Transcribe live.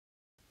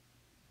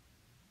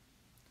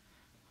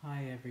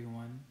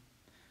everyone.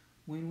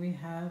 When we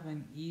have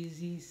an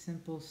easy,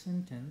 simple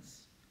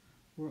sentence,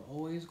 we're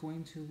always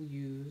going to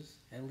use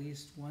at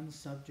least one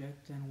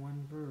subject and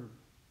one verb.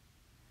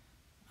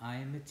 I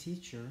am a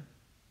teacher.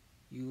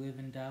 You live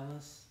in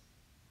Dallas.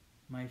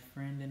 My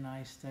friend and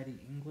I study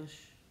English.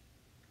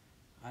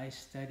 I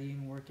study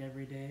and work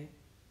every day.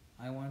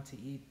 I want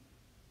to eat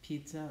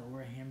pizza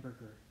or a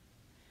hamburger.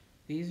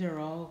 These are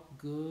all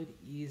good,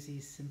 easy,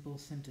 simple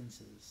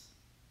sentences.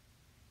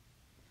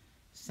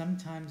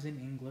 Sometimes in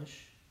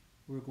English,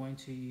 we're going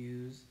to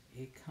use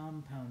a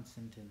compound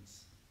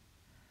sentence.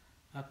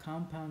 A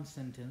compound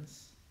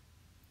sentence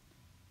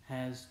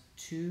has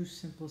two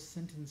simple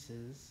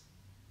sentences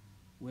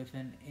with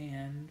an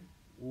and,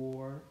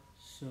 or,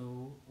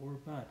 so, or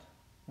but,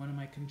 one of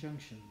my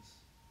conjunctions.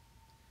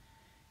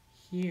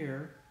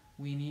 Here,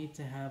 we need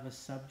to have a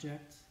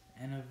subject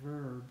and a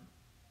verb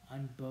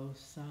on both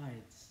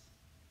sides.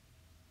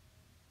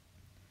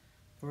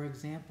 For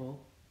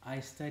example, I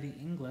study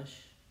English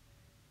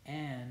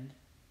and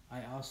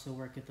I also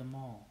work at the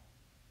mall.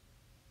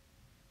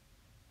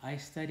 I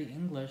study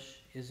English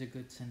is a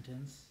good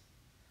sentence.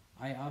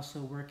 I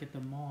also work at the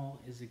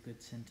mall is a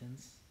good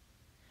sentence.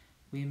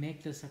 We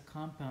make this a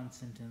compound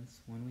sentence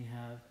when we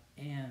have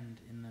and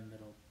in the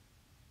middle.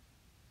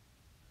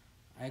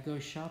 I go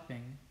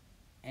shopping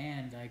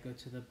and I go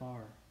to the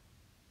bar.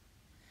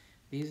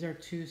 These are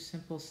two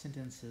simple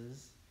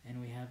sentences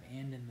and we have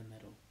and in the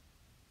middle.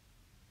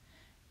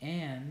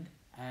 And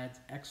adds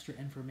extra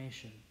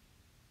information.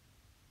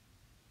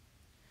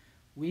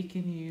 We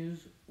can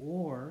use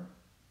or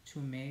to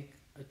make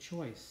a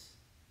choice.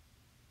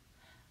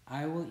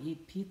 I will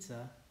eat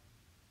pizza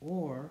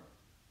or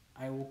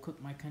I will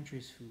cook my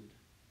country's food.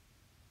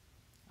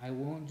 I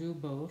won't do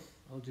both,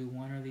 I'll do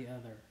one or the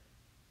other.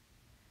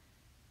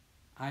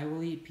 I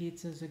will eat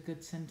pizza is a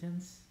good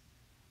sentence.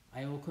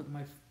 I will cook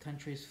my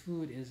country's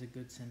food is a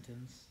good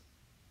sentence.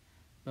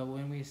 But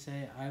when we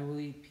say I will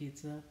eat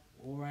pizza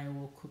or I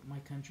will cook my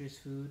country's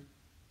food,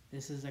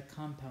 this is a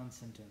compound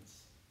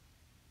sentence.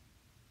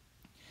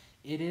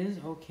 It is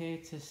okay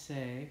to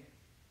say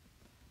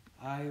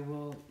I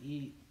will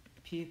eat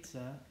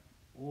pizza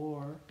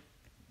or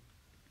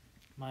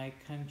my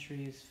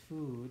country's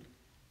food,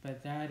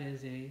 but that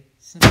is a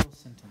simple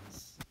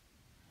sentence.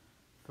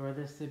 For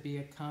this to be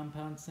a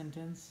compound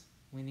sentence,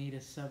 we need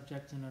a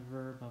subject and a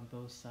verb on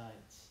both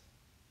sides.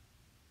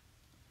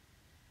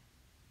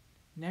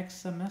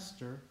 Next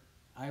semester,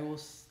 I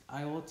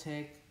will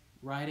take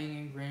Writing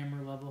and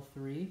Grammar Level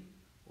 3,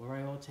 or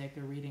I will take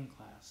a reading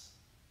class.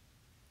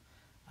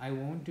 I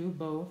won't do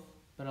both,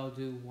 but I'll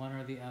do one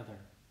or the other.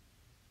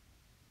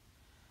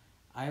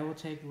 I will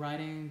take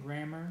Writing and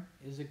Grammar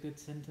is a good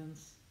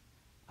sentence.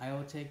 I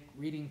will take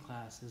Reading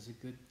class is a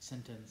good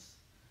sentence.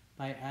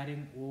 By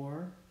adding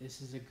or,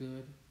 this is a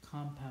good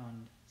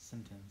compound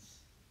sentence.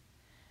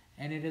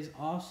 And it is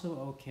also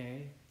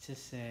okay to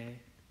say,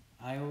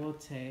 I will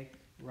take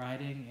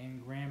Writing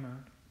and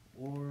Grammar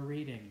or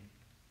Reading.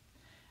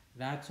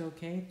 That's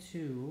okay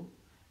too,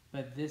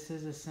 but this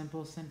is a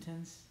simple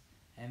sentence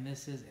and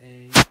this is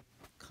a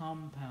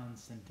compound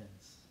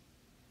sentence.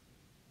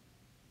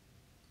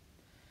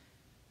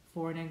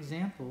 For an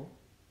example,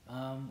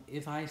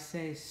 if I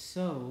say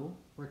so,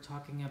 we're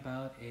talking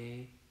about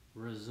a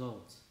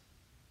result.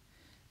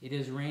 It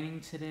is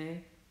raining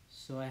today,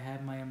 so I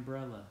have my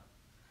umbrella.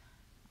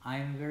 I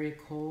am very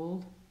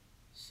cold,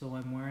 so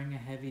I'm wearing a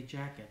heavy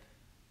jacket.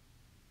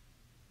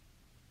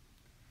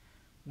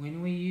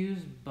 When we use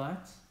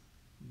but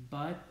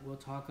we'll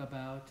talk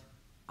about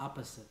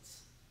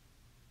opposites.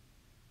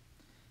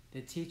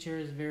 The teacher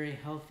is very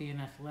healthy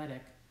and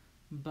athletic,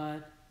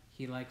 but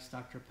he likes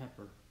Dr.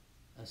 Pepper,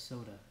 a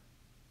soda.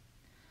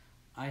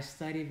 I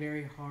study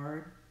very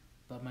hard,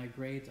 but my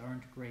grades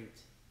aren't great.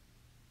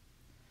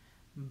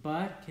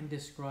 But can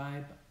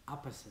describe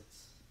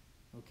opposites.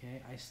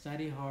 Okay, I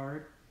study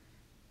hard,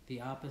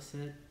 the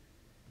opposite,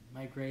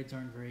 my grades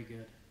aren't very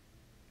good.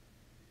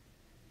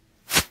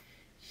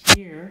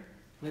 Here,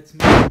 let's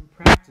make some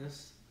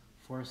practice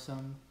for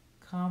some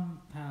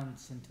compound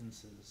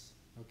sentences.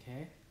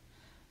 Okay,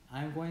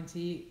 I'm going to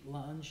eat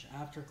lunch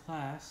after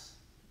class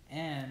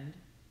and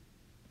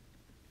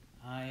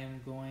I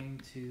am going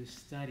to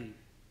study.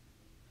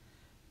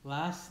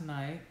 Last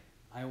night,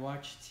 I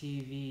watched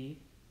TV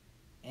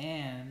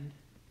and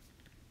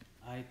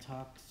I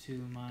talked to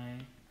my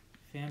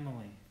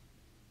family.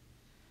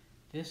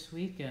 This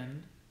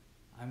weekend,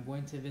 I'm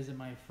going to visit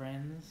my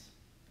friends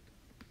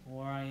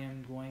or I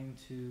am going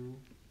to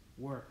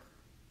work.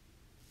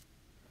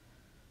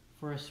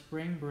 For a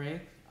spring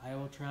break, I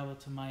will travel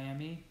to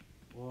Miami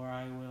or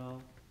I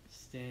will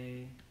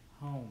stay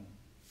home.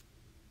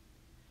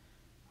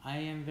 I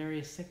am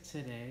very sick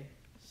today,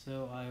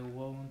 so I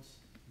won't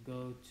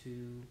go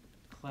to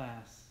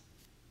class.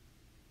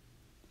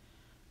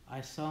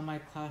 I saw my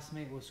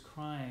classmate was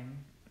crying,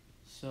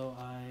 so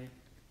I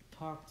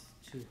talked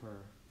to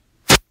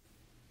her.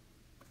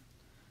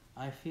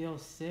 I feel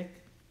sick,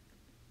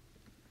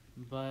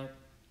 but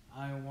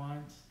I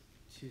want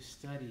to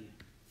study.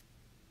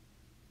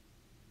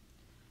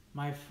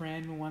 My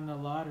friend won the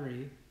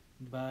lottery,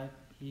 but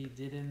he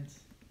didn't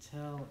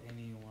tell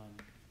anyone.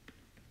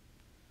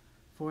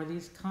 For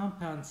these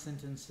compound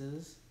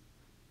sentences,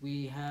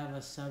 we have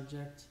a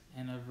subject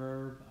and a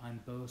verb on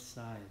both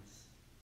sides.